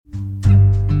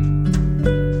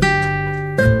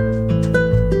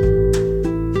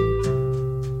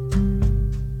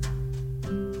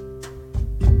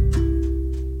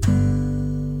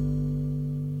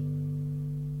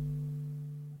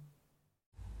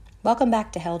Welcome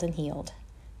back to Held and Healed.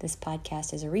 This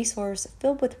podcast is a resource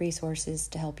filled with resources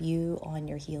to help you on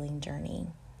your healing journey,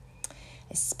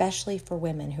 especially for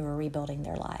women who are rebuilding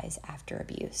their lives after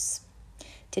abuse.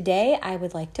 Today, I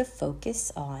would like to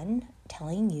focus on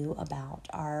telling you about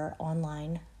our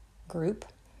online group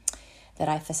that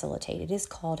I facilitate. It is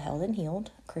called Held and Healed,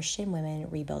 Christian Women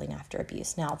Rebuilding After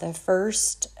Abuse. Now, the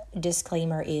first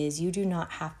disclaimer is you do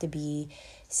not have to be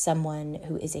someone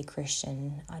who is a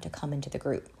Christian to come into the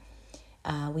group.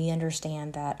 We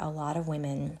understand that a lot of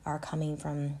women are coming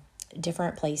from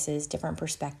different places, different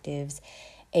perspectives,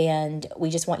 and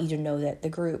we just want you to know that the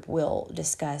group will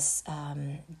discuss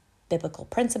biblical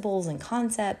principles and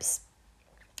concepts.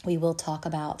 We will talk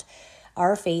about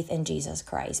our faith in Jesus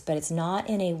Christ, but it's not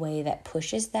in a way that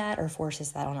pushes that or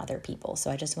forces that on other people. So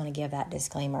I just want to give that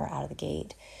disclaimer out of the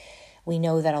gate. We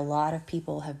know that a lot of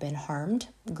people have been harmed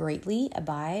greatly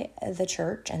by the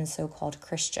church and so-called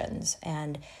Christians,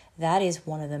 and that is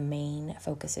one of the main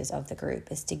focuses of the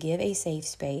group, is to give a safe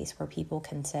space where people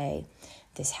can say,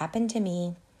 this happened to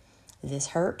me, this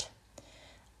hurt,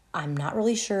 I'm not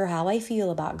really sure how I feel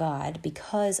about God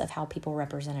because of how people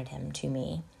represented him to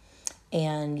me.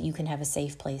 And you can have a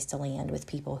safe place to land with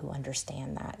people who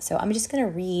understand that. So I'm just going to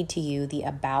read to you the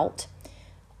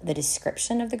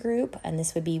description of the group, and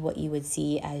this would be what you would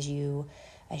see as you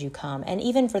come. And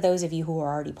even for those of you who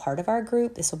are already part of our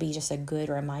group, this will be just a good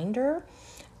reminder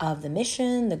of the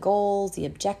mission, the goals, the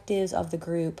objectives of the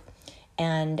group.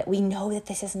 And we know that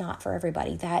this is not for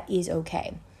everybody. That is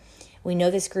okay. We know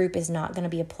this group is not going to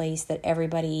be a place that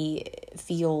everybody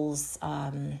feels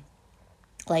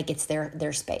like it's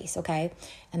their space, okay?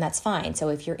 And that's fine. So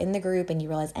if you're in the group and you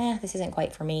realize, this isn't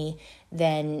quite for me,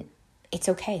 then it's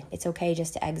okay. It's okay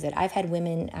just to exit. I've had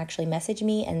women actually message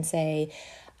me and say,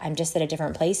 I'm just at a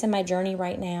different place in my journey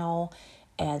right now.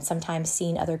 And sometimes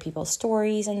seeing other people's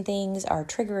stories and things are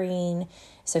triggering.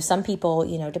 So some people,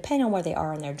 depending on where they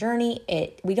are in their journey,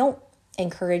 we don't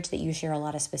encourage that you share a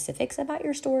lot of specifics about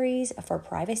your stories for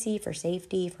privacy, for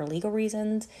safety, for legal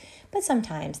reasons. But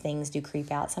sometimes things do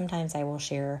creep out. Sometimes I will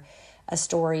share a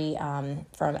story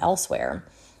from elsewhere,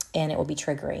 and it will be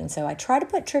triggering. So I try to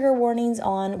put trigger warnings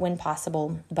on when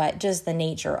possible, but just the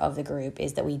nature of the group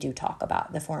is that we do talk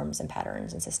about the forms and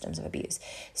patterns and systems of abuse.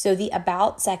 So the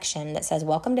About section that says,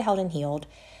 Welcome to Held and Healed.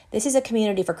 This is a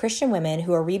community for Christian women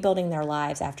who are rebuilding their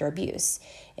lives after abuse.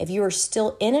 If you are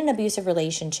still in an abusive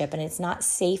relationship and it's not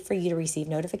safe for you to receive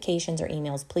notifications or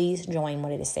emails, please join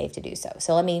when it is safe to do so.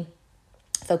 So let me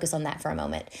focus on that for a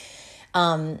moment.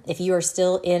 If you are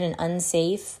still in an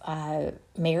unsafe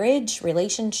marriage,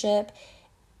 relationship,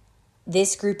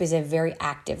 this group is a very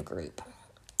active group.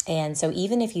 And so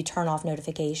even if you turn off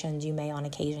notifications, you may on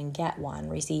occasion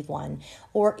receive one,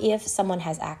 or if someone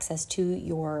has access to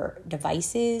your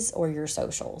devices or your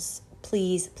socials,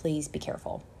 please be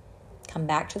careful. Come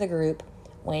back to the group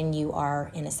when you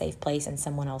are in a safe place and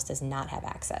someone else does not have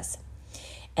access.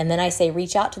 And then I say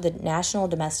reach out to the National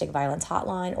Domestic Violence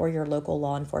Hotline or your local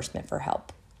law enforcement for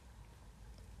help.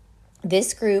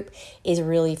 This group is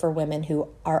really for women who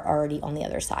are already on the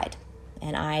other side.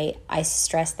 And I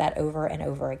stress that over and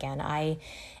over again. I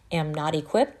am not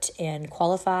equipped and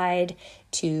qualified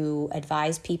to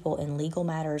advise people in legal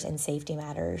matters and safety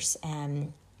matters.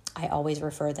 And I always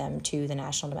refer them to the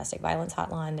National Domestic Violence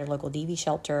Hotline, their local DV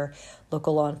shelter,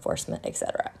 local law enforcement,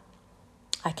 etc.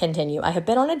 I continue. I have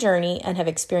been on a journey and have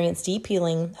experienced deep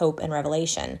healing, hope, and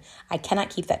revelation. I cannot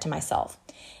keep that to myself.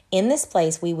 In this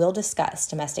place, we will discuss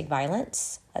domestic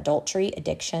violence, adultery,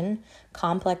 addiction,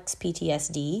 complex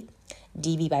PTSD,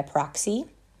 DV by proxy,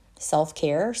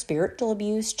 self-care, spiritual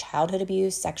abuse, childhood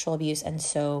abuse, sexual abuse, and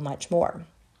so much more.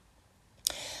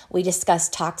 We discuss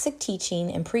toxic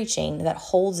teaching and preaching that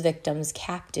holds victims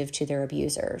captive to their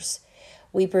abusers.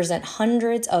 We present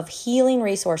hundreds of healing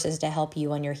resources to help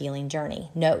you on your healing journey.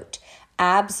 Note,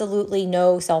 absolutely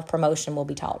no self-promotion will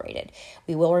be tolerated.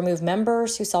 We will remove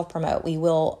members who self-promote.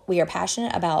 We are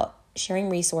passionate about sharing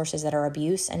resources that are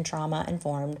abuse and trauma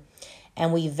informed,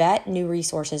 and we vet new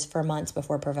resources for months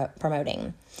before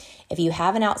promoting. If you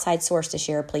have an outside source to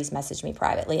share, please message me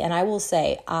privately. And I will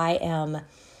say I am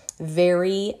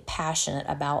very passionate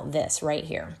about this right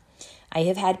here. I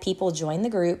have had people join the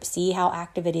group, see how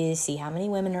active it is, see how many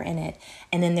women are in it,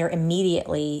 and then they're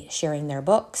immediately sharing their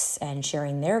books and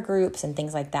sharing their groups and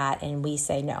things like that. And we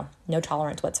say no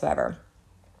tolerance whatsoever.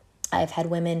 I've had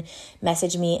women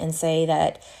message me and say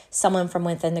that someone from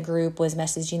within the group was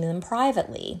messaging them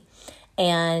privately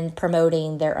and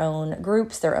promoting their own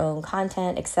groups, their own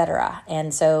content, etc.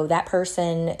 And so that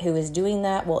person who is doing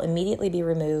that will immediately be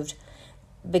removed,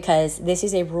 because this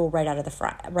is a rule right out of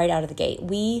the gate.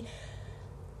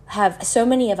 so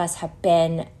many of us have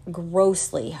been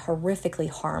grossly, horrifically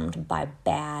harmed by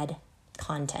bad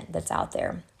content that's out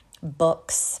there.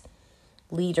 Books,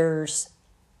 leaders,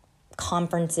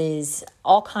 conferences,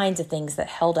 all kinds of things that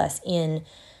held us in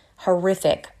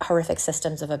horrific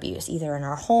systems of abuse, either in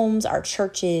our homes, our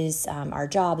churches, our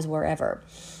jobs, wherever.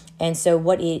 And so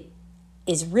what it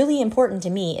is really important to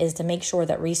me is to make sure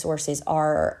that resources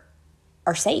are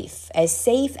safe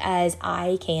as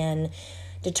I can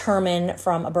determine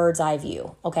from a bird's eye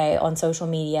view. Okay, on social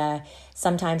media,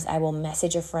 sometimes I will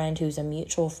message a friend who's a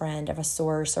mutual friend of a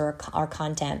source or our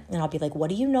content, and I'll be like, what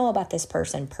do you know about this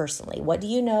person personally? What do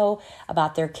you know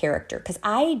about their character? Because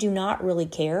I do not really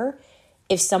care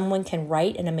if someone can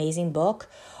write an amazing book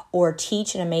or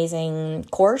teach an amazing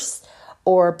course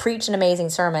or preach an amazing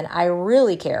sermon. I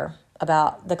really care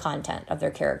about the content of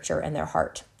their character and their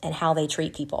heart and how they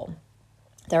treat people.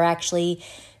 There are actually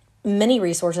many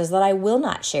resources that I will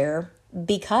not share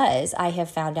because I have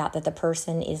found out that the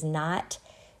person is not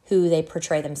who they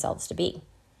portray themselves to be.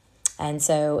 And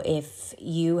so if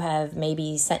you have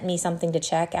maybe sent me something to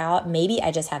check out, maybe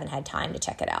I just haven't had time to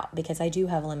check it out because I do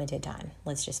have limited time.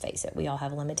 Let's just face it. We all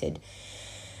have limited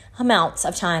amounts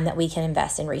of time that we can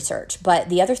invest in research. But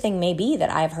the other thing may be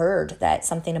that I've heard that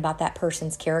something about that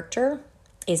person's character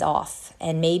is off.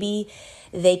 And maybe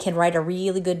they can write a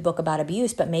really good book about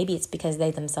abuse, but maybe it's because they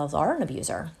themselves are an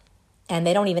abuser. And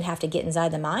they don't even have to get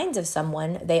inside the minds of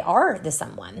someone. They are the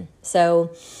someone.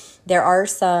 So there are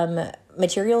some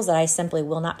materials that I simply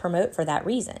will not promote for that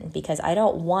reason, because I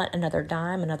don't want another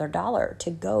dime, another dollar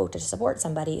to go to support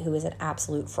somebody who is an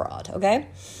absolute fraud, okay?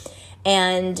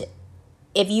 And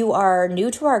if you are new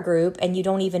to our group and you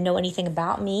don't even know anything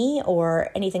about me or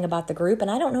anything about the group,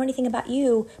 and I don't know anything about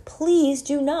you, please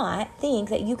do not think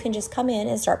that you can just come in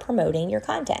and start promoting your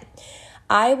content.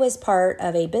 I was part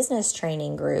of a business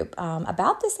training group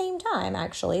about the same time,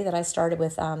 actually, that I started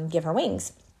with Give Her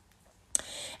Wings.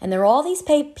 And there are all these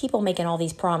people making all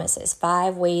these promises.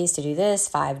 5 ways to do this,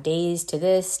 5 days to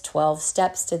this, 12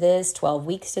 steps to this, 12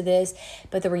 weeks to this.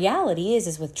 But the reality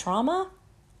is with trauma,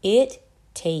 it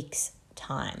takes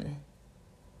time.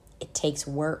 It takes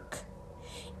work.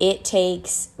 It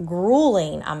takes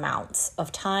grueling amounts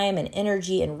of time and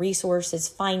energy and resources,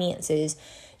 finances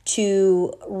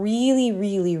to really,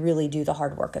 really, really do the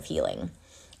hard work of healing.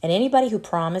 And anybody who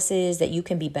promises that you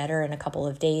can be better in a couple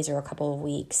of days or a couple of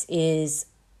weeks is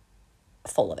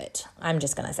full of it. I'm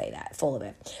just going to say that, full of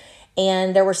it.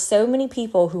 And there were so many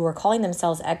people who were calling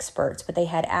themselves experts, but they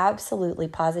had absolutely,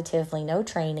 positively no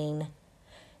training,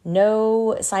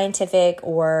 no scientific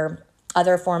or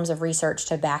other forms of research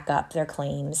to back up their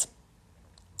claims.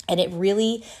 And it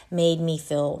really made me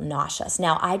feel nauseous.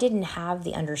 Now, I didn't have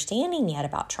the understanding yet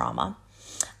about trauma.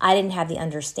 I didn't have the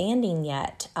understanding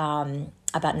yet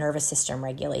about nervous system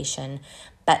regulation,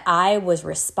 but I was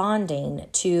responding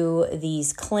to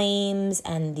these claims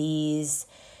and these,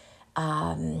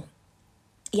 it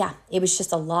was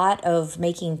just a lot of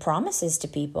making promises to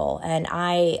people. And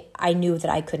I knew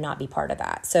that I could not be part of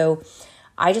that. So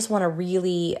I just want to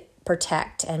really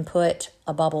protect and put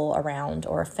a bubble around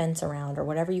or a fence around or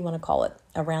whatever you want to call it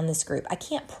around this group. I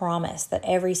can't promise that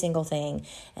every single thing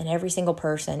and every single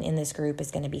person in this group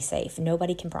is going to be safe.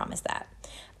 Nobody can promise that.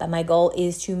 But my goal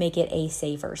is to make it a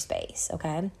safer space,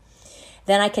 okay?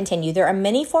 Then I continue. There are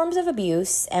many forms of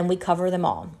abuse, and we cover them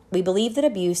all. We believe that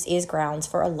abuse is grounds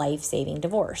for a life-saving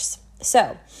divorce.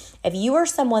 So if you are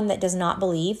someone that does not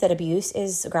believe that abuse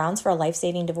is grounds for a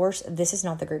life-saving divorce, this is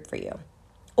not the group for you.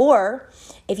 Or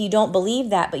if you don't believe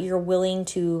that, but you're willing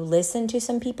to listen to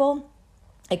some people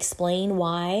explain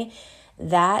why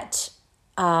that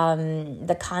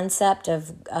the concept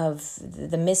of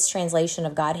the mistranslation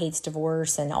of God hates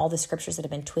divorce and all the scriptures that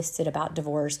have been twisted about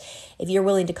divorce, if you're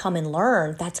willing to come and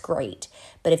learn, that's great.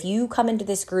 But if you come into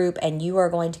this group and you are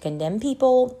going to condemn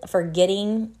people for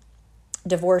getting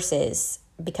divorces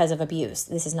because of abuse,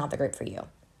 this is not the group for you.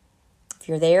 If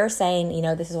you're there saying,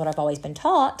 this is what I've always been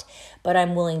taught, but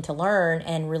I'm willing to learn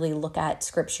and really look at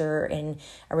scripture in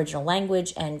original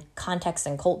language and context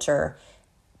and culture,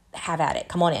 have at it.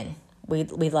 Come on in.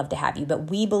 We'd love to have you. But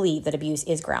we believe that abuse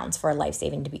is grounds for a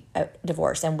life-saving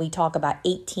divorce, and we talk about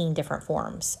 18 different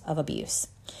forms of abuse.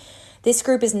 This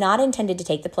group is not intended to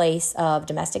take the place of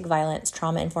domestic violence,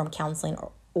 trauma-informed counseling,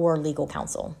 or legal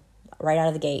counsel. Right out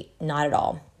of the gate, not at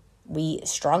all. We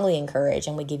strongly encourage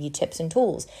and we give you tips and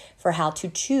tools for how to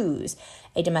choose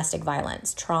a domestic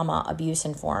violence, trauma,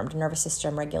 abuse-informed, nervous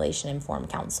system regulation-informed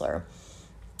counselor.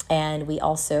 And we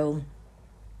also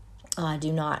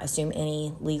do not assume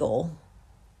any legal.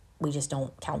 We just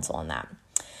don't counsel on that.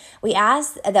 We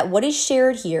ask that what is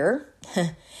shared here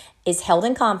is held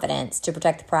in confidence to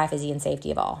protect the privacy and safety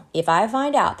of all. If I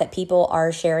find out that people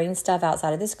are sharing stuff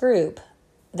outside of this group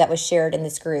that was shared in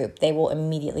this group, they will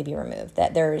immediately be removed.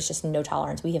 That there is just no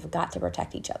tolerance. We have got to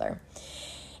protect each other.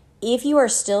 If you are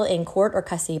still in court or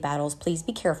custody battles, please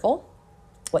be careful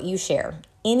what you share.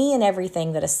 Any and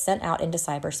everything that is sent out into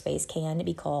cyberspace can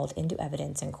be called into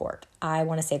evidence in court. I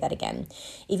want to say that again.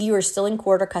 If you are still in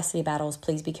court or custody battles,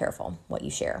 please be careful what you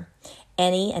share.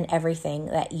 Any and everything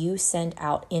that you send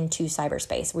out into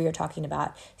cyberspace, we are talking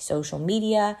about social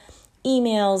media,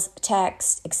 emails,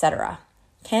 text, etc.,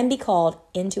 can be called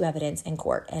into evidence in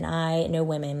court. And I know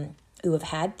women who have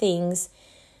had things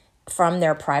from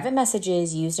their private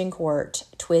messages used in court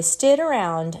twisted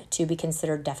around to be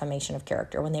considered defamation of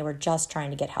character when they were just trying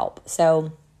to get help.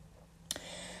 So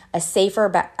a safer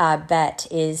bet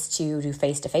is to do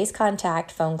face-to-face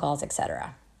contact, phone calls,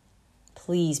 etc.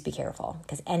 Please be careful,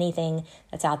 because anything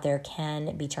that's out there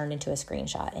can be turned into a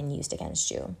screenshot and used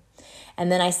against you.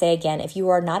 And then I say again, if you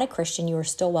are not a Christian, you are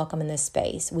still welcome in this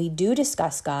space. We do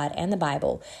discuss God and the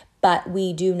Bible, but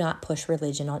we do not push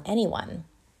religion on anyone.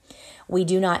 We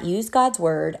do not use God's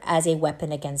word as a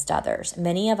weapon against others.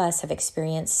 Many of us have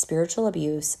experienced spiritual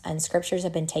abuse, and scriptures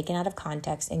have been taken out of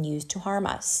context and used to harm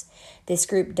us. This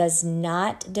group does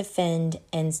not defend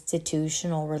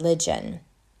institutional religion.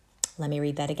 Let me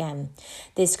read that again.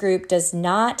 This group does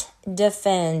not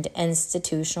defend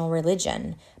institutional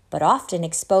religion, but often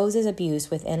exposes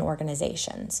abuse within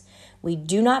organizations. We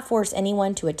do not force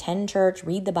anyone to attend church,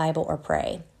 read the Bible, or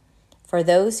pray. For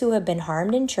those who have been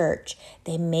harmed in church,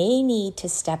 they may need to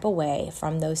step away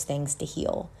from those things to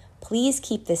heal. Please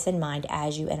keep this in mind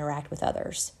as you interact with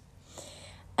others.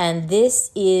 And this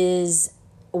is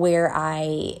where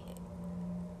I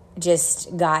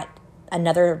just got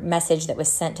another message that was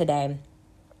sent today.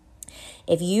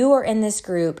 If you are in this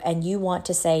group and you want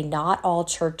to say not all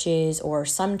churches or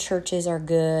some churches are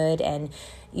good and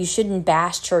you shouldn't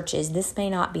bash churches, this may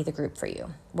not be the group for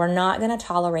you. We're not going to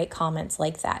tolerate comments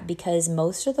like that, because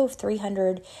most of the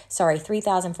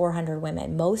 3,400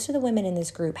 women, most of the women in this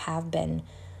group have been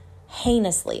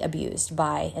heinously abused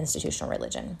by institutional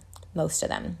religion. Most of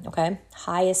them, okay?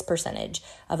 Highest percentage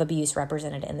of abuse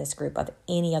represented in this group of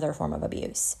any other form of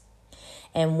abuse.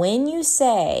 And when you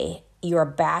say you're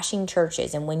bashing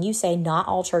churches, and when you say not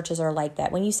all churches are like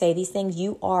that, when you say these things,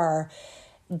 you are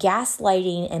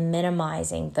gaslighting and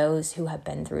minimizing those who have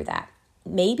been through that.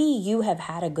 Maybe you have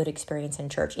had a good experience in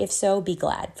church. If so, be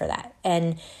glad for that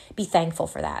and be thankful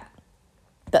for that.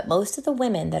 But most of the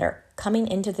women that are coming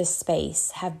into this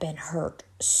space have been hurt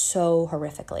so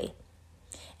horrifically.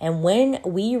 And when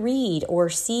we read or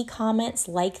see comments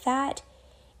like that,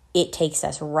 it takes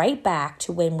us right back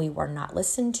to when we were not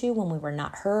listened to, when we were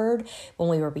not heard, when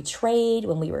we were betrayed,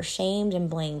 when we were shamed and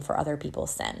blamed for other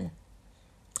people's sin.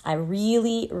 I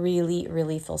really, really,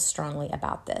 really feel strongly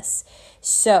about this.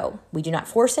 So we do not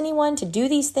force anyone to do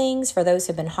these things. For those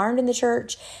who have been harmed in the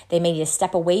church, they may need to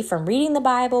step away from reading the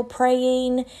Bible,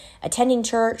 praying, attending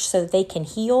church so that they can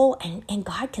heal, and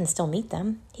God can still meet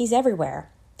them. He's everywhere.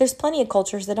 There's plenty of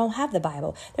cultures that don't have the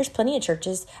Bible. There's plenty of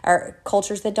churches or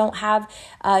cultures that don't have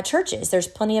churches. There's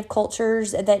plenty of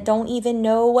cultures that don't even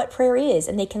know what prayer is,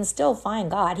 and they can still find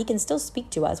God. He can still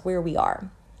speak to us where we are.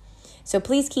 So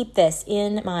please keep this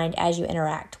in mind as you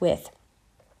interact with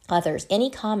others.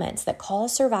 Any comments that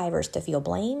cause survivors to feel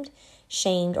blamed,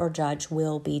 shamed, or judged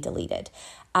will be deleted.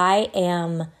 I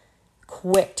am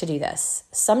quick to do this.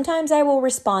 Sometimes I will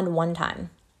respond one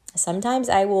time. Sometimes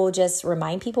I will just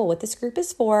remind people what this group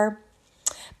is for,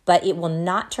 but it will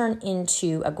not turn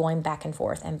into a going back and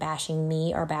forth and bashing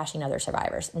me or bashing other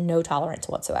survivors. No tolerance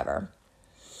whatsoever.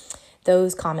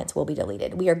 Those comments will be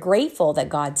deleted. We are grateful that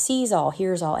God sees all,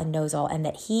 hears all, and knows all, and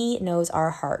that He knows our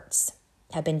hearts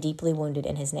have been deeply wounded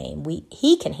in His name.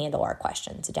 He can handle our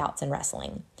questions, doubts, and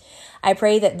wrestling. I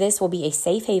pray that this will be a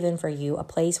safe haven for you, a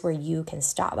place where you can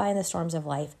stop by in the storms of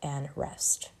life and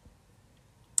rest.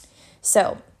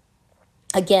 So,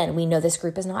 again, we know this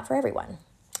group is not for everyone.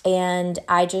 And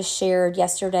I just shared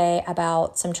yesterday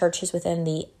about some churches within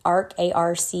the ARC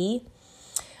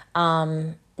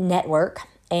network,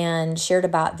 and shared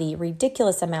about the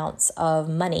ridiculous amounts of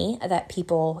money that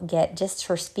people get just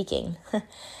for speaking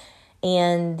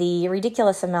and the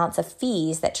ridiculous amounts of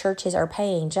fees that churches are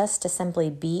paying just to simply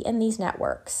be in these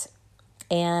networks.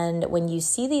 And when you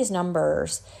see these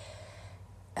numbers,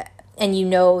 and you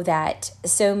know that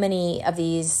so many of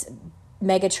these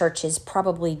mega churches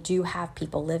probably do have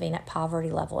people living at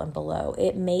poverty level and below,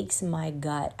 it makes my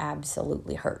gut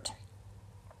absolutely hurt.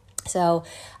 So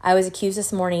I was accused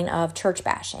this morning of church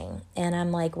bashing, and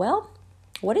I'm like, well,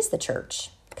 what is the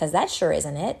church? Because that sure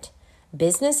isn't it.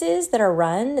 businesses that are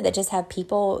run that just have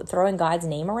people throwing God's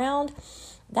name around,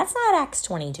 that's not Acts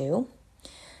 22.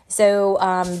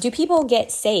 So do people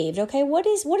get saved? Okay, what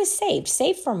is saved?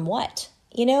 Saved from what?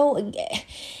 You know,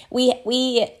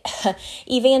 we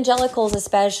evangelicals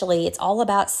especially, it's all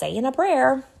about saying a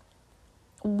prayer.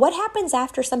 What happens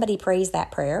after somebody prays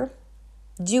that prayer?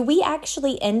 Do we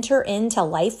actually enter into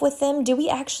life with them? Do we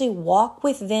actually walk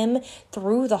with them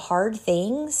through the hard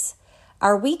things?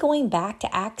 Are we going back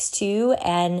to Acts 2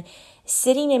 and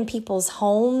sitting in people's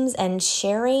homes and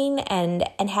sharing and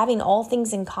having all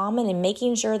things in common and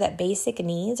making sure that basic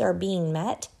needs are being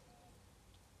met?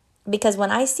 Because when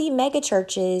I see mega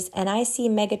churches and I see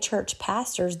mega church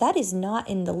pastors, that is not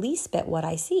in the least bit what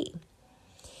I see.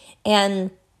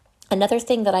 And another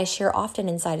thing that I share often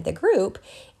inside of the group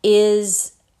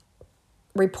is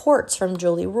reports from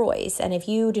Julie Roys. And if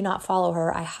you do not follow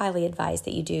her, I highly advise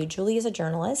that you do. Julie is a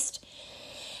journalist,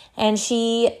 and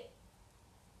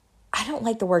I don't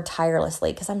like the word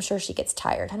tirelessly because I'm sure she gets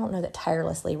tired. I don't know that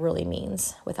tirelessly really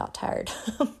means without tired.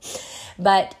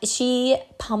 But she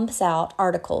pumps out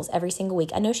articles every single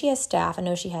week. I know she has staff. I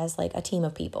know she has like a team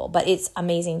of people, but it's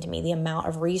amazing to me the amount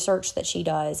of research that she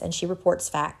does, and she reports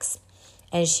facts,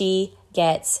 and she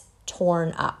gets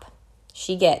torn up.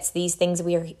 She gets these things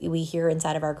we hear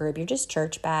inside of our group. You're just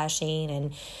church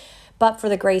bashing, but for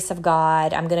the grace of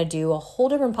God, I'm going to do a whole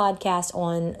different podcast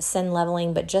on sin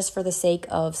leveling, but just for the sake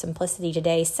of simplicity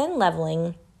today, sin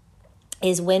leveling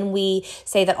is when we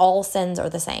say that all sins are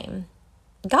the same.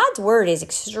 God's word is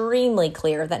extremely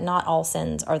clear that not all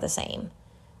sins are the same.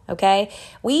 Okay?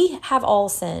 We have all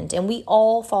sinned and we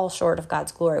all fall short of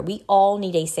God's glory. We all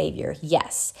need a savior,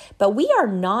 yes, but we are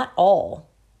not all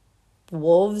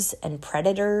wolves and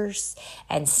predators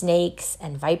and snakes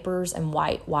and vipers and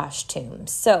whitewashed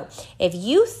tombs. So if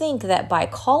you think that by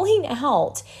calling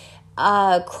out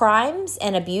crimes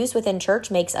and abuse within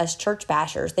church makes us church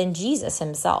bashers, then Jesus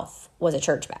himself was a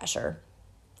church basher.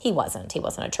 He wasn't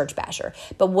a church basher.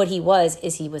 But what he was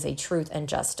a truth and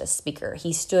justice speaker.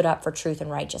 He stood up for truth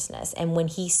and righteousness. And when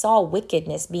he saw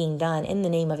wickedness being done in the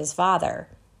name of his Father,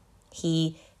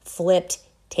 he flipped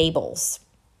tables.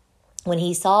 When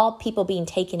he saw people being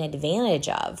taken advantage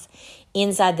of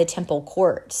inside the temple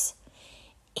courts,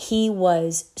 he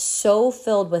was so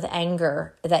filled with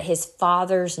anger that his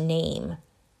Father's name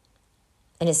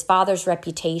and his Father's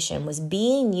reputation was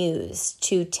being used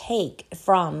to take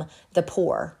from the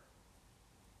poor.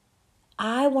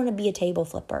 I want to be a table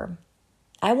flipper.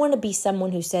 I want to be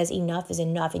someone who says enough is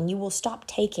enough, and you will stop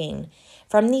taking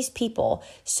from these people.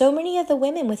 So many of the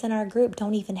women within our group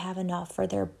don't even have enough for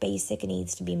their basic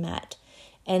needs to be met.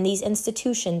 And these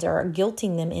institutions are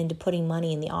guilting them into putting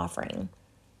money in the offering.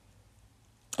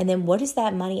 And then what is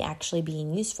that money actually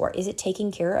being used for? Is it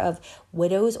taking care of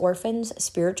widows, orphans,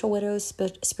 spiritual widows,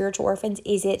 spiritual orphans?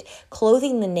 Is it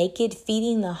clothing the naked,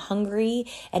 feeding the hungry,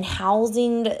 and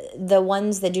housing the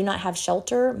ones that do not have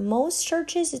shelter? Most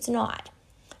churches, it's not.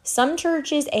 Some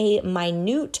churches, a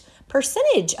minute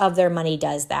percentage of their money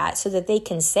does that so that they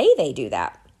can say they do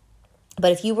that.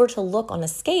 But if you were to look on a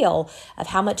scale of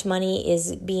how much money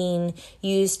is being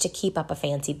used to keep up a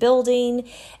fancy building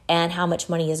and how much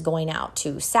money is going out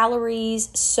to salaries,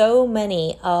 so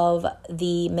many of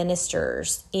the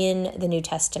ministers in the New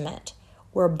Testament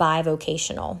were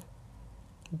bivocational.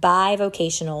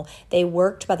 Bivocational. They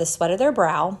worked by the sweat of their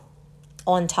brow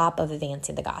on top of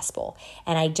advancing the gospel.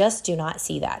 And I just do not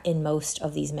see that in most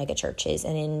of these mega churches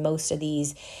and in most of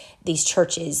these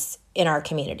churches in our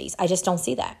communities. I just don't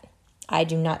see that. I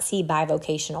do not see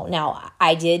bivocational. Now,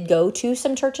 I did go to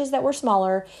some churches that were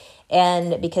smaller,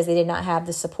 and because they did not have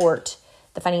the support,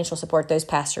 the financial support those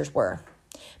pastors were.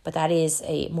 But that is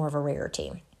more of a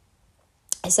rarity.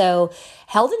 So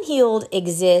Held and Healed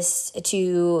exists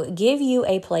to give you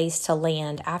a place to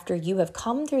land after you have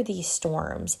come through these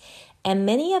storms. And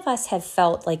many of us have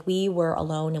felt like we were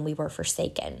alone and we were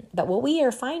forsaken. But what we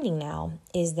are finding now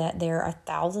is that there are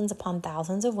thousands upon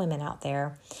thousands of women out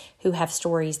there who have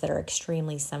stories that are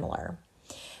extremely similar.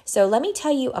 So let me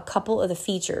tell you a couple of the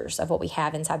features of what we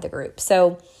have inside the group.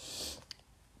 So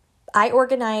I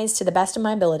organize to the best of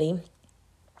my ability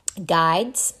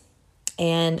guides,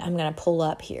 and I'm going to pull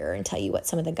up here and tell you what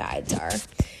some of the guides are.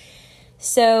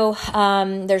 So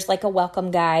there's like a welcome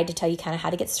guide to tell you kind of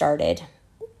how to get started.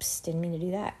 Oops, didn't mean to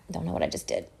do that. Don't know what I just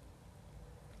did.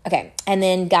 Okay, and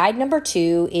then guide number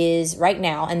 2 is right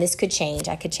now, and this could change.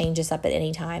 I could change this up at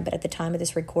any time, but at the time of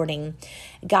this recording,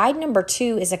 guide number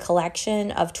 2 is a collection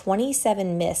of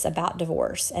 27 myths about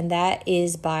divorce, and that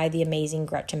is by the amazing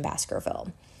Gretchen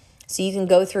Baskerville. So you can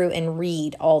go through and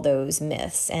read all those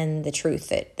myths and the truth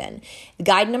that then.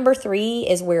 Guide number 3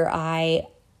 is where I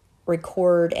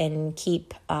record and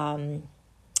keep a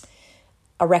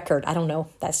record. I don't know.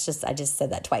 I just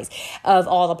said that twice, of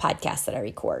all the podcasts that I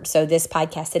record. So this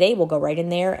podcast today will go right in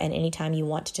there, and anytime you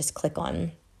want to just click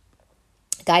on.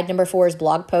 Guide number 4 is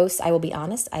blog posts. I will be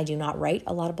honest, I do not write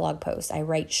a lot of blog posts. I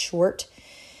write short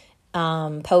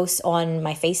posts on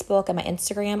my Facebook and my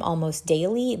Instagram almost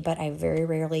daily, but I very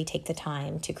rarely take the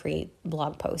time to create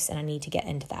blog posts, and I need to get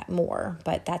into that more,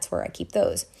 but that's where I keep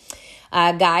those.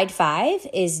 Guide 5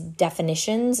 is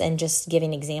definitions and just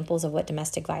giving examples of what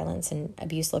domestic violence and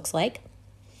abuse looks like.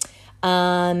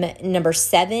 Number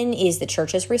 7 is the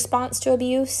church's response to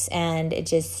abuse, and it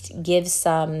just gives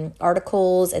some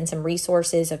articles and some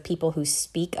resources of people who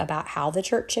speak about how the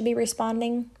church should be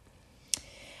responding.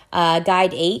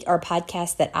 Guide 8 are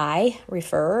podcasts that I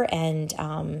refer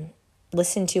and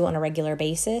listen to on a regular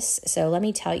basis. So let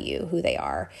me tell you who they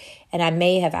are, and I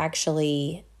may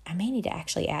need to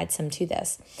actually add some to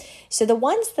this. So the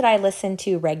ones that I listen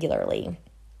to regularly: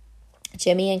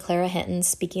 Jimmy and Clara Hinton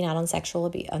speaking out on sex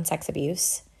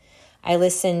abuse. I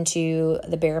listen to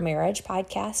the Bare Marriage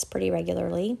podcast pretty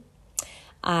regularly.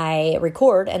 I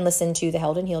record and listen to the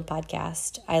Held and Healed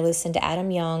podcast. I listen to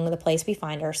Adam Young, The Place We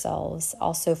Find Ourselves,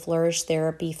 also Flourish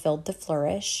Therapy, Filled to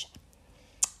Flourish,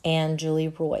 and Julie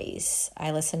Roy's. I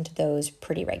listen to those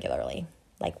pretty regularly,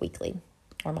 like weekly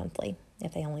or monthly,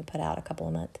 if they only put out a couple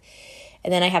a month.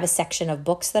 And then I have a section of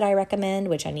books that I recommend,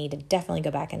 which I need to definitely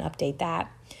go back and update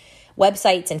that.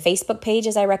 Websites and Facebook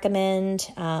pages I recommend.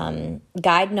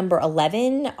 Guide number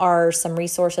 11 are some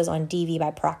resources on DV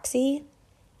by proxy.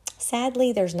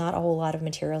 Sadly, there's not a whole lot of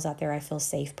materials out there I feel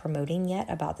safe promoting yet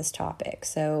about this topic.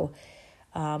 So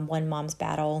One Mom's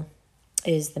Battle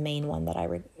is the main one that I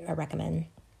recommend.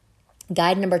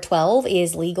 Guide number 12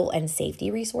 is legal and safety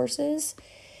resources.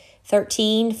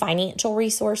 13, financial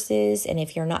resources. And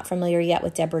if you're not familiar yet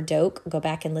with Deborah Doak, go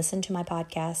back and listen to my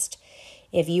podcast.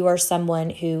 If you are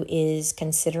someone who is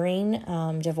considering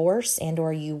divorce and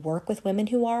or you work with women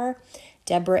who are,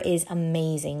 Deborah is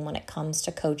amazing when it comes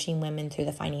to coaching women through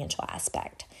the financial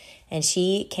aspect. And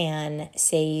she can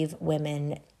save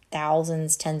women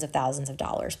thousands, tens of thousands of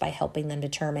dollars by helping them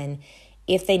determine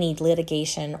if they need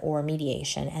litigation or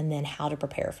mediation and then how to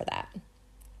prepare for that.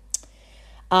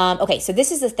 Okay, so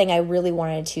this is the thing I really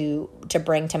wanted to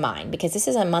bring to mind, because this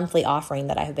is a monthly offering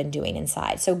that I have been doing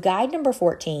inside. So guide number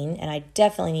 14, and I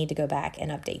definitely need to go back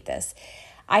and update this.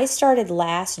 I started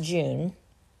last June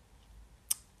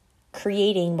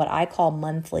creating what I call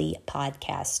monthly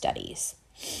podcast studies.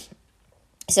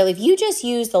 So if you just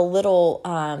use the little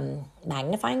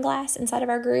magnifying glass inside of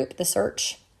our group, the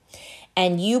search,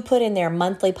 and you put in there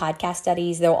monthly podcast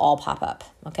studies, they'll all pop up,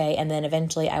 okay? And then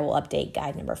eventually I will update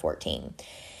guide number 14.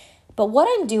 But what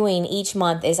I'm doing each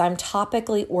month is I'm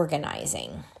topically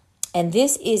organizing. And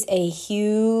this is a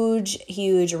huge,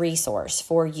 huge resource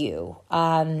for you.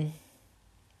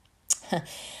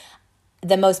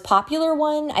 The most popular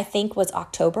one, I think, was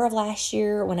October of last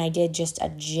year, when I did just a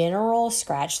general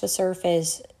scratch the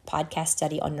surface podcast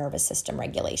study on nervous system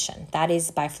regulation. That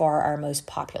is by far our most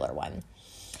popular one.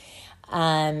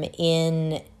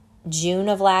 In June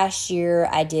of last year,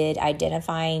 I did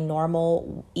Identifying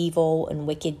Normal, Evil, and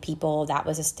Wicked People. That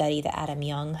was a study that Adam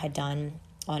Young had done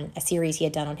on a series he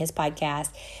had done on his podcast.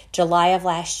 July of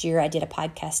last year, I did a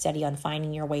podcast study on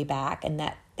Finding Your Way Back, and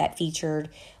that featured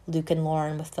Luke and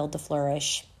Lauren with Filled to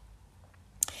Flourish.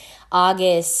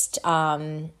 August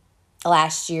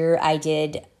last year, I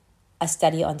did a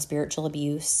study on spiritual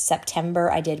abuse.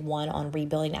 September, I did one on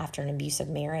rebuilding after an abusive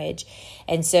marriage.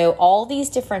 And so all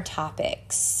these different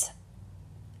topics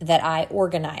that I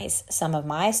organize, some of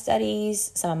my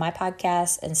studies, some of my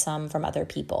podcasts, and some from other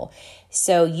people.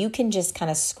 So you can just kind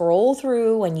of scroll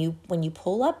through when you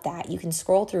pull up that, you can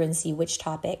scroll through and see which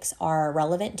topics are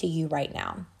relevant to you right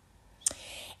now.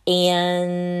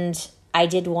 And I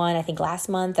did one, I think last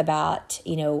month, about,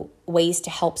 ways to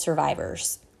help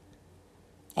survivors.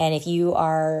 And if you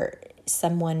are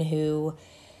someone who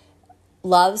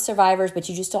loves survivors, but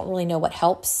you just don't really know what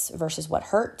helps versus what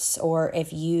hurts, or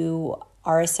if you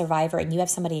are a survivor and you have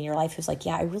somebody in your life who's like,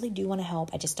 yeah, I really do want to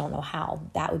help, I just don't know how,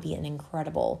 that would be an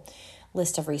incredible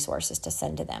list of resources to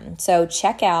send to them. So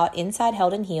check out Inside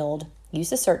Held and Healed, use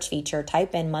the search feature,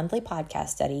 type in monthly podcast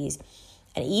studies,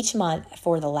 and each month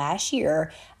for the last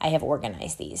year, I have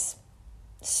organized these.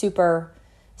 Super,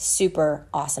 super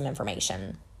awesome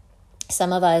information.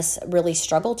 Some of us really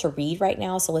struggle to read right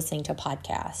now, so listening to a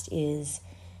podcast is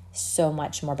so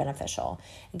much more beneficial.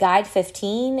 Guide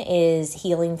 15 is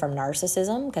Healing from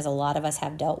Narcissism, because a lot of us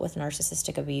have dealt with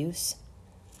narcissistic abuse.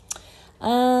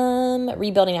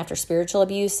 Rebuilding After Spiritual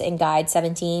Abuse in Guide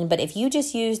 17. But if you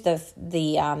just use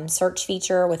the search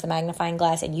feature with the magnifying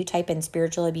glass and you type in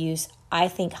spiritual abuse, I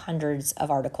think hundreds of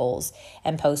articles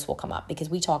and posts will come up because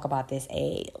we talk about this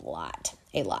a lot.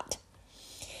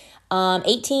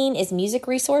 18 is music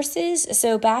resources.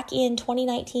 So back in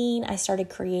 2019, I started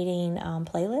creating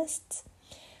playlists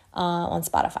on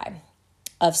Spotify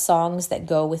of songs that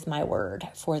go with my word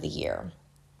for the year.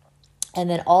 And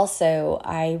then also,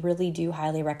 I really do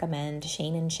highly recommend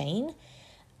Shane and Shane.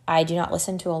 I do not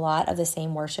listen to a lot of the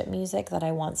same worship music that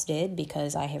I once did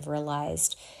because I have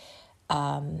realized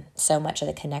so much of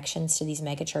the connections to these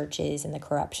mega churches and the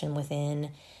corruption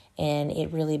within. And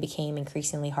it really became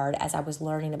increasingly hard as I was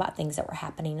learning about things that were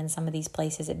happening in some of these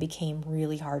places. It became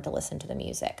really hard to listen to the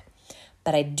music.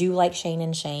 But I do like Shane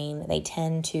and Shane. They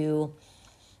tend to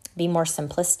be more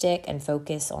simplistic and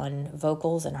focus on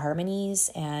vocals and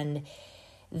harmonies, and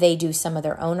they do some of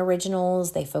their own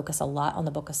originals. They focus a lot on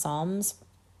the Book of Psalms,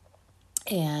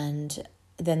 and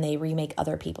then they remake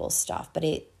other people's stuff. But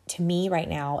it, to me right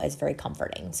now, is very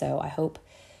comforting. So I hope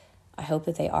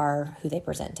that they are who they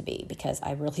present to be, because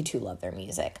I really do love their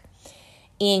music.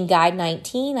 In Guide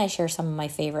 19, I share some of my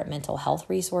favorite mental health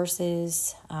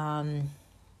resources, and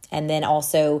then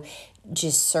also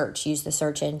just use the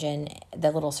search engine,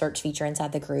 the little search feature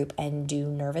inside the group, and do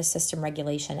nervous system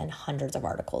regulation, and hundreds of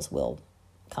articles will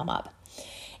come up.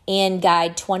 In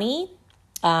Guide 20,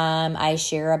 I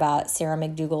share about Sarah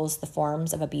McDougall's The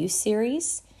Forms of Abuse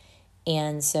series.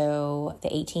 And so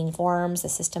the 18 forms, the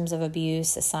systems of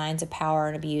abuse, the signs of power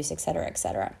and abuse, etc.,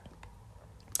 etc.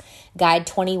 Guide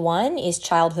 21 is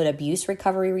childhood abuse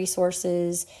recovery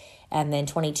resources. And then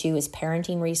 22 is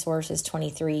parenting resources.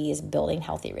 23 is building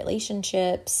healthy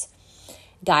relationships.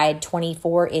 Guide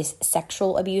 24 is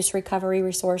sexual abuse recovery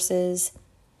resources.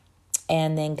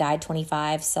 And then Guide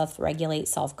 25, self-regulate,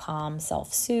 self-calm,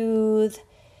 self-soothe.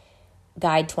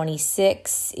 Guide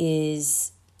 26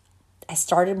 is, I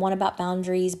started one about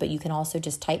boundaries, but you can also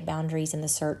just type boundaries in the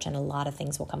search and a lot of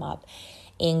things will come up.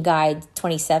 In Guide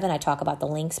 27, I talk about the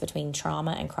links between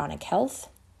trauma and chronic health.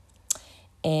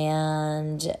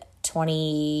 And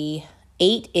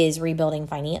 28 is rebuilding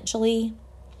financially.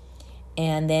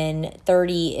 And then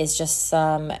 30 is just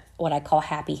some what I call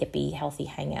happy, hippie, healthy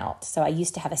hangout. So I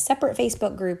used to have a separate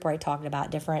Facebook group where I talked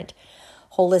about different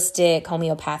holistic,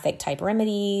 homeopathic type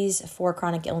remedies for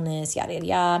chronic illness, yada, yada,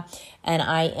 yada. And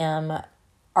I am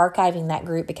archiving that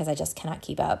group because I just cannot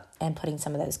keep up and putting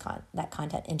some of that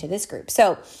content into this group.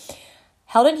 So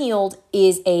Held and Healed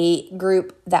is a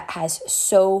group that has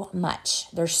so much.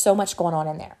 There's so much going on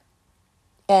in there.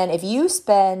 And if you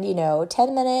spend,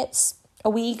 10 minutes a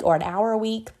week or an hour a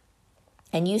week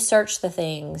and you search the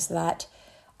things that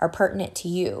are pertinent to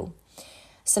you,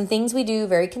 some things we do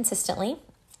very consistently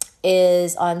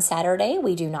is on Saturday,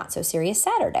 we do Not So Serious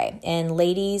Saturday. And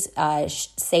ladies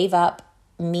save up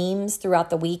memes throughout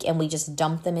the week and we just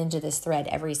dump them into this thread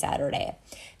every Saturday,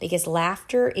 because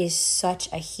laughter is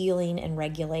such a healing and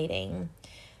regulating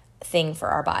thing for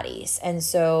our bodies. And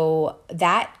so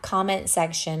that comment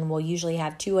section will usually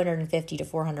have 250 to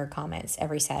 400 comments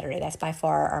every Saturday. That's by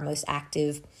far our most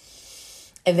active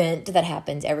event that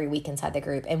happens every week inside the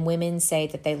group. And women say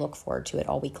that they look forward to it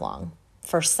all week long.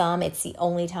 For some, it's the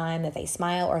only time that they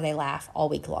smile or they laugh all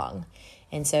week long.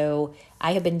 And so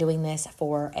I have been doing this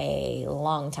for a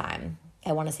long time.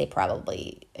 I want to say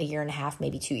probably a year and a half,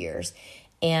 maybe 2 years.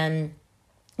 And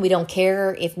we don't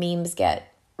care if memes get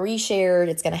reshared.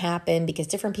 It's going to happen because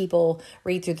different people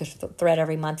read through the thread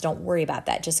every month. Don't worry about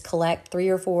that. Just collect 3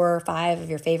 or 4 or 5 of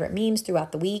your favorite memes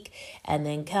throughout the week and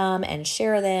then come and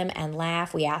share them and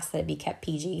laugh. We ask that it be kept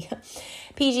PG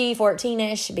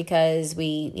 14-ish because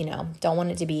we, don't want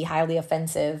it to be highly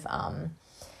offensive.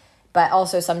 But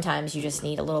also sometimes you just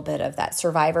need a little bit of that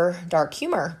survivor dark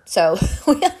humor. So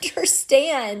we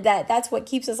understand that that's what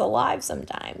keeps us alive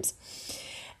sometimes.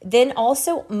 Then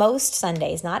also most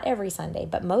Sundays, not every Sunday,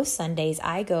 but most Sundays,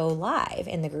 I go live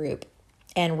in the group.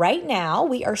 And right now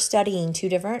we are studying 2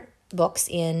 different books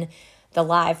in the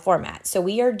live format. So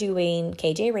we are doing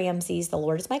KJ Ramsey's The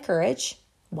Lord is My Courage,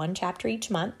 1 chapter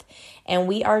each month. And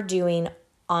we are doing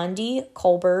Andy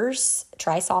Kolber's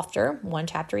Try Softer, 1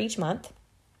 chapter each month.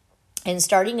 And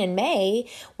starting in May,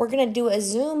 we're going to do a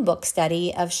Zoom book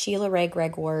study of Sheila Wray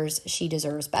Gregoire's She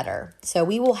Deserves Better. So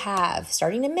we will have,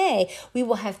 starting in May, we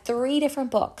will have 3 different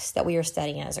books that we are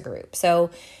studying as a group. So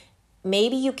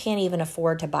maybe you can't even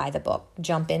afford to buy the book.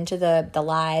 Jump into the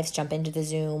lives, jump into the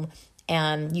Zoom,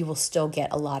 and you will still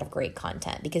get a lot of great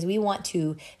content because we want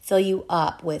to fill you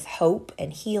up with hope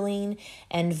and healing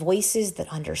and voices that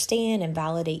understand and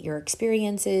validate your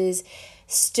experiences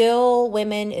Still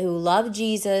women who love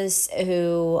Jesus,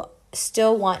 who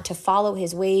still want to follow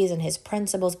his ways and his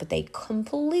principles, but they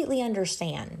completely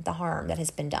understand the harm that has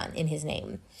been done in his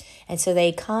name. And so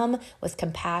they come with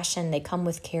compassion, they come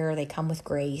with care, they come with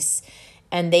grace,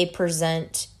 and they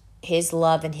present his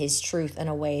love and his truth in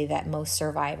a way that most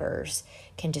survivors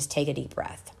can just take a deep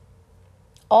breath.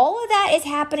 All of that is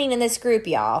happening in this group,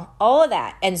 y'all. All of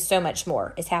that and so much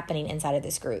more is happening inside of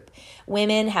this group.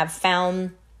 Women have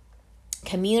found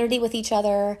community with each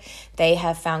other. They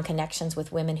have found connections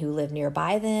with women who live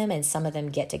nearby them, and some of them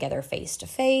get together face to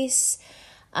face.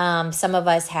 Some of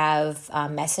us have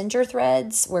messenger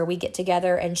threads where we get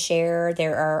together and share.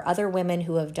 There are other women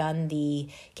who have done the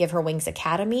Give Her Wings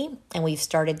Academy, and we've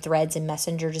started threads in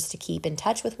Messenger just to keep in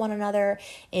touch with one another.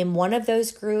 In one of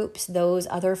those groups, those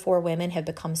other 4 women have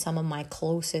become some of my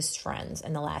closest friends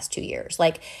in the last 2 years.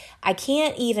 Like, I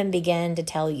can't even begin to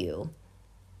tell you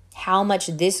how much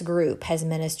this group has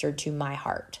ministered to my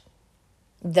heart.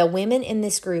 The women in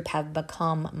this group have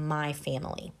become my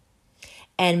family.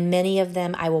 And many of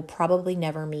them I will probably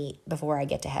never meet before I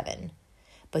get to heaven.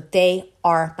 But they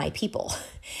are my people.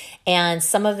 And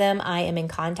some of them I am in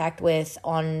contact with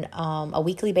on a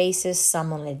weekly basis,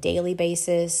 some on a daily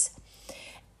basis.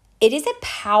 It is a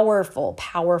powerful,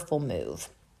 powerful move.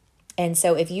 And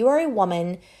so if you are a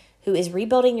woman who is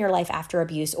rebuilding your life after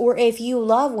abuse, or if you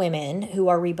love women who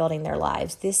are rebuilding their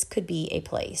lives, this could be a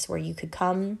place where you could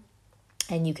come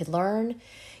and you could learn.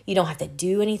 You don't have to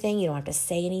do anything. You don't have to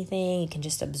say anything. You can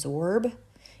just absorb.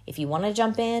 If you want to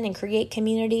jump in and create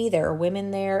community, there are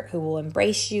women there who will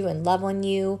embrace you and love on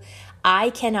you. I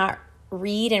cannot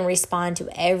read and respond to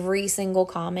every single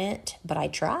comment, but I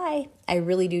try. I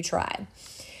really do try.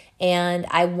 And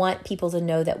I want people to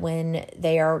know that when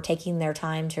they are taking their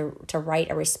time to write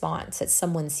a response, that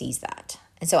someone sees that.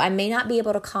 And so I may not be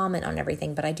able to comment on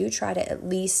everything, but I do try to at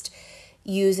least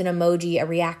use an emoji, a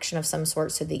reaction of some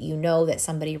sort, so that you know that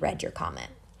somebody read your comment.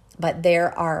 But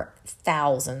there are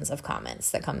thousands of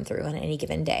comments that come through on any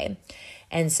given day.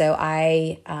 And so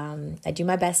I do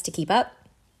my best to keep up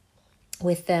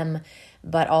with them,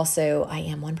 but also I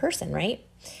am one person, right?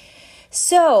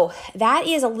 So that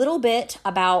is a little bit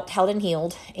about Held and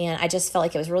Healed, and I just felt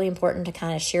like it was really important to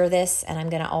kind of share this, and I'm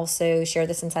going to also share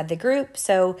this inside the group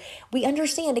so we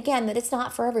understand, again, that it's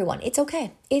not for everyone. It's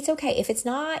okay. It's okay. If it's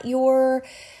not your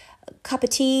cup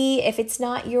of tea, if it's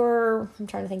not your, I'm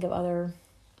trying to think of other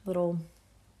little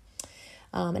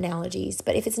analogies,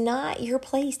 but if it's not your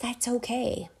place, that's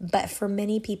okay. But for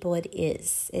many people, it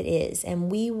is. It is.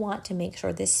 And we want to make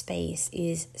sure this space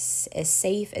is as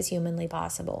safe as humanly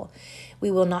possible.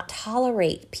 We will not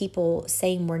tolerate people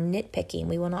saying we're nitpicking.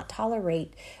 We will not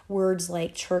tolerate words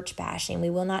like church bashing. We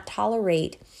will not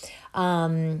tolerate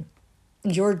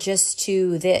you're just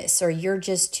too this, or you're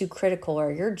just too critical,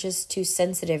 or you're just too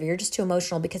sensitive, or you're just too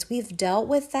emotional, because we've dealt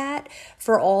with that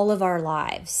for all of our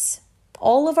lives.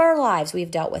 All of our lives,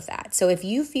 we've dealt with that. So if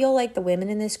you feel like the women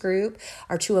in this group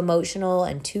are too emotional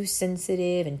and too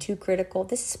sensitive and too critical,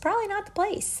 this is probably not the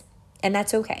place. And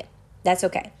that's okay. That's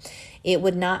okay. It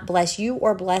would not bless you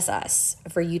or bless us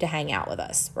for you to hang out with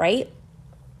us, right?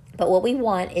 But what we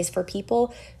want is for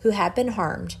people who have been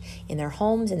harmed in their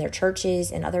homes, in their churches,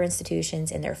 in other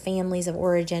institutions, in their families of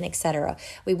origin, etc.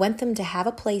 We want them to have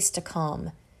a place to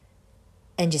come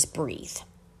and just breathe.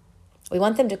 We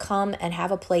want them to come and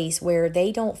have a place where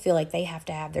they don't feel like they have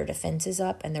to have their defenses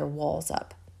up and their walls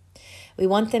up. We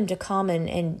want them to come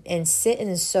and sit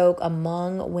and soak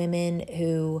among women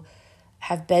who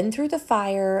have been through the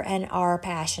fire and are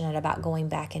passionate about going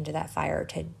back into that fire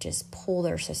to just pull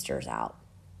their sisters out.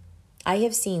 I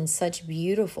have seen such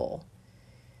beautiful,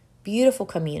 beautiful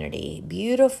community,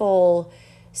 beautiful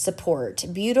support,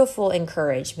 beautiful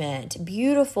encouragement,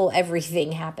 beautiful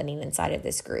everything happening inside of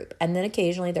this group. And then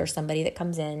occasionally there's somebody that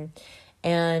comes in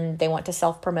and they want to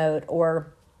self-promote,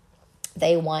 or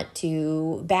they want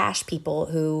to bash people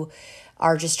who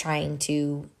are just trying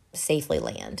to safely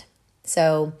land.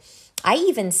 So I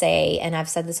even say, and I've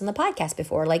said this on the podcast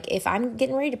before, like if I'm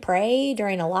getting ready to pray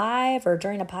during a live or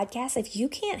during a podcast, if you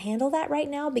can't handle that right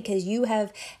now because you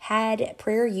have had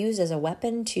prayer used as a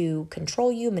weapon to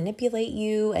control you, manipulate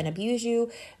you, and abuse you,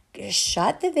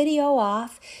 shut the video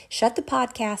off, shut the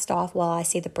podcast off while I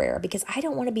say the prayer, because I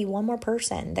don't want to be one more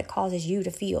person that causes you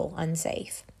to feel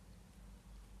unsafe.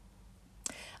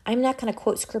 I'm not going to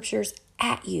quote scriptures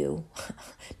at you. I'm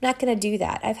not going to do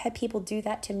that. I've had people do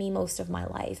that to me most of my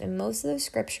life. And most of those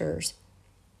scriptures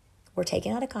were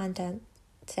taken out of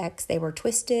context. They were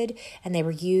twisted and they were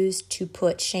used to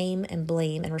put shame and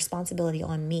blame and responsibility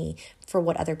on me for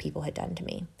what other people had done to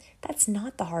me. That's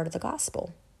not the heart of the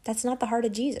gospel. That's not the heart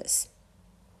of Jesus.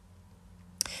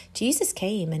 Jesus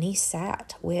came and he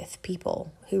sat with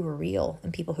people who were real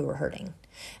and people who were hurting.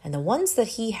 And the ones that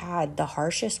he had the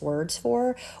harshest words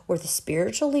for were the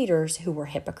spiritual leaders who were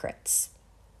hypocrites.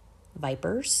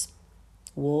 Vipers,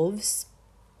 wolves,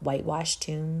 whitewashed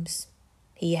tombs.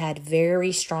 He had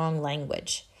very strong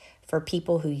language for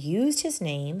people who used his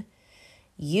name,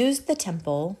 used the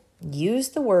temple,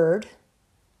 used the word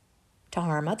to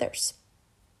harm others.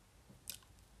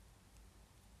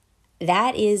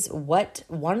 That is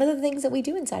one of the things that we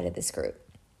do inside of this group.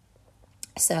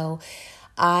 So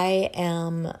I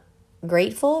am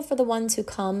grateful for the ones who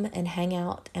come and hang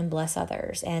out and bless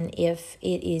others. And if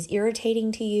it is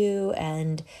irritating to you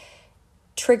and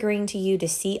triggering to you to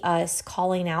see us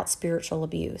calling out spiritual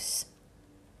abuse,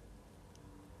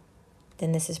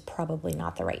 then this is probably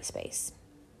not the right space.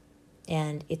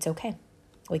 And it's okay.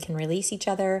 We can release each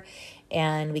other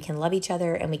and we can love each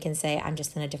other and we can say, I'm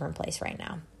just in a different place right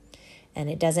now. And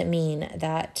it doesn't mean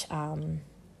that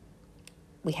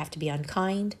we have to be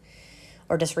unkind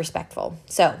or disrespectful.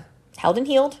 So, Held and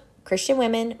Healed, Christian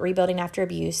Women Rebuilding After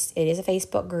Abuse. It is a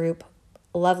Facebook group,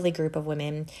 a lovely group of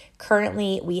women.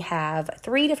 Currently, we have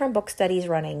 3 different book studies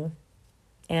running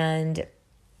and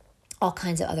all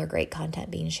kinds of other great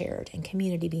content being shared and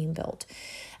community being built.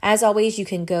 As always, you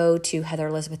can go to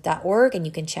heatherelizabeth.org and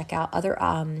you can check out other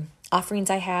offerings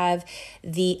I have.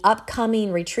 The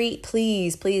upcoming retreat,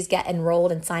 please get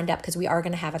enrolled and signed up because we are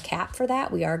going to have a cap for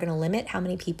that. We are going to limit how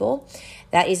many people.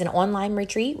 That is an online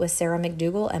retreat with Sarah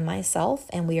McDougall and myself,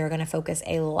 and we are going to focus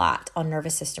a lot on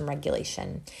nervous system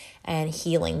regulation and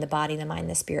healing the body, the mind,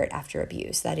 the spirit after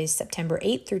abuse. That is September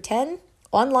 8th through 10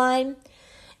 online,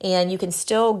 and you can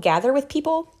still gather with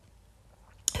people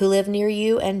who live near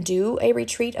you and do a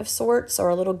retreat of sorts or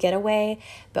a little getaway.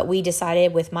 But we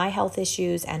decided with my health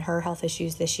issues and her health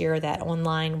issues this year that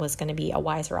online was going to be a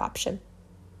wiser option.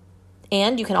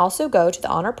 And you can also go to the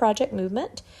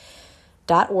honorprojectmovement.org,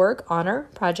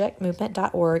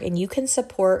 honorprojectmovement.org, and you can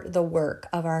support the work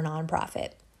of our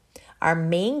nonprofit. Our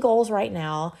main goals right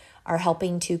now are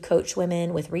helping to coach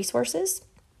women with resources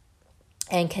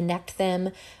and connect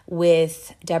them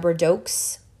with Deborah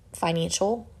Doak's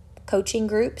financial coaching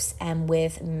groups and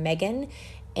with Megan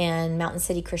and Mountain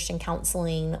City Christian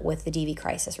Counseling with the DV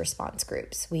Crisis Response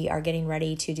groups. We are getting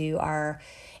ready to do our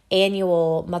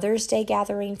annual Mother's Day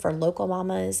gathering for local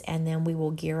mamas, and then we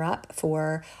will gear up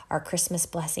for our Christmas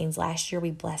blessings. Last year,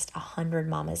 we blessed 100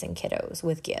 mamas and kiddos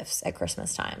with gifts at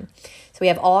Christmas time. So we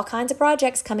have all kinds of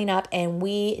projects coming up, and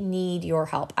we need your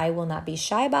help. I will not be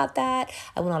shy about that.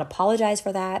 I will not apologize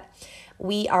for that.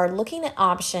 We are looking at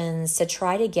options to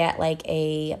try to get like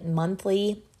a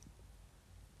monthly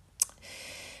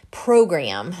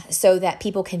program so that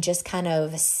people can just kind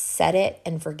of set it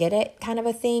and forget it kind of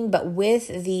a thing. But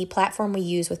with the platform we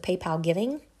use with PayPal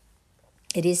Giving,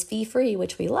 it is fee-free,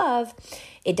 which we love.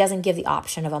 It doesn't give the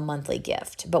option of a monthly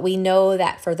gift. But we know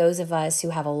that for those of us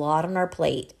who have a lot on our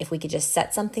plate, if we could just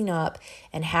set something up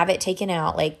and have it taken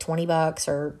out like $20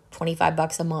 or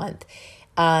 $25 a month,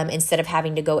 instead of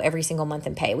having to go every single month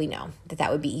and pay, we know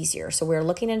that would be easier. So we're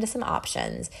looking into some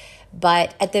options,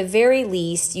 but at the very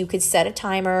least, you could set a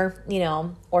timer,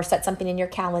 or set something in your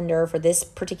calendar for this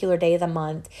particular day of the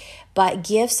month. But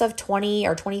gifts of $20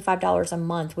 or $25 a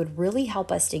month would really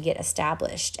help us to get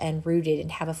established and rooted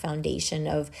and have a foundation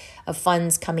of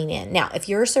funds coming in. Now, if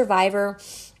you're a survivor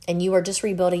and you are just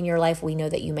rebuilding your life, we know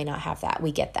that you may not have that.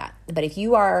 We get that. But if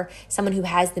you are someone who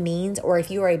has the means, or if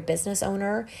you are a business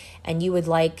owner and you would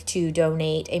like to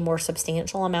donate a more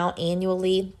substantial amount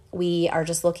annually, we are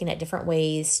just looking at different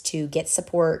ways to get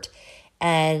support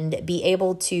and be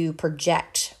able to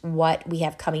project what we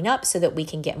have coming up so that we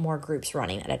can get more groups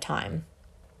running at a time.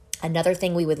 Another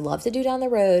thing we would love to do down the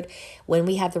road when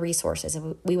we have the resources,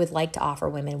 we would like to offer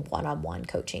women one-on-one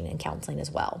coaching and counseling as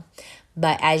well.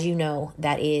 But as you know,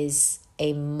 that is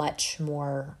a much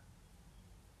more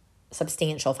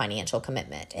substantial financial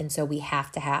commitment. And so we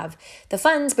have to have the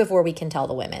funds before we can tell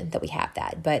the women that we have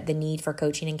that. But the need for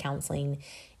coaching and counseling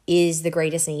is the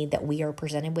greatest need that we are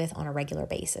presented with on a regular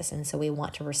basis. And so we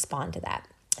want to respond to that.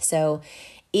 So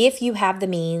if you have the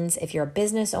means, if you're a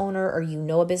business owner or you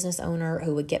know a business owner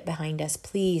who would get behind us,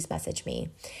 please message me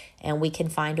and we can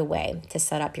find a way to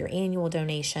set up your annual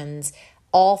donations,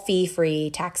 all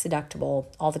fee-free, tax deductible,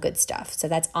 all the good stuff. So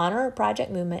that's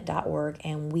honorprojectmovement.org,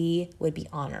 and we would be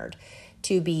honored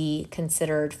to be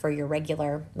considered for your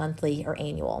regular monthly or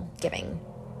annual giving.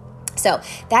 So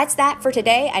that's that for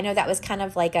today. I know that was kind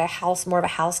of like more of a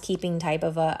housekeeping type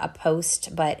of a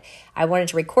post, but I wanted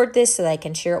to record this so that I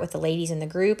can share it with the ladies in the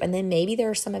group. And then maybe there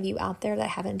are some of you out there that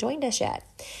haven't joined us yet.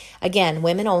 Again,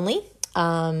 women only,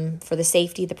 for the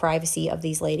safety, the privacy of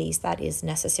these ladies, that is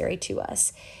necessary to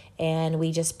us. And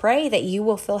we just pray that you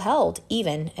will feel held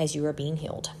even as you are being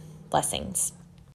healed. Blessings.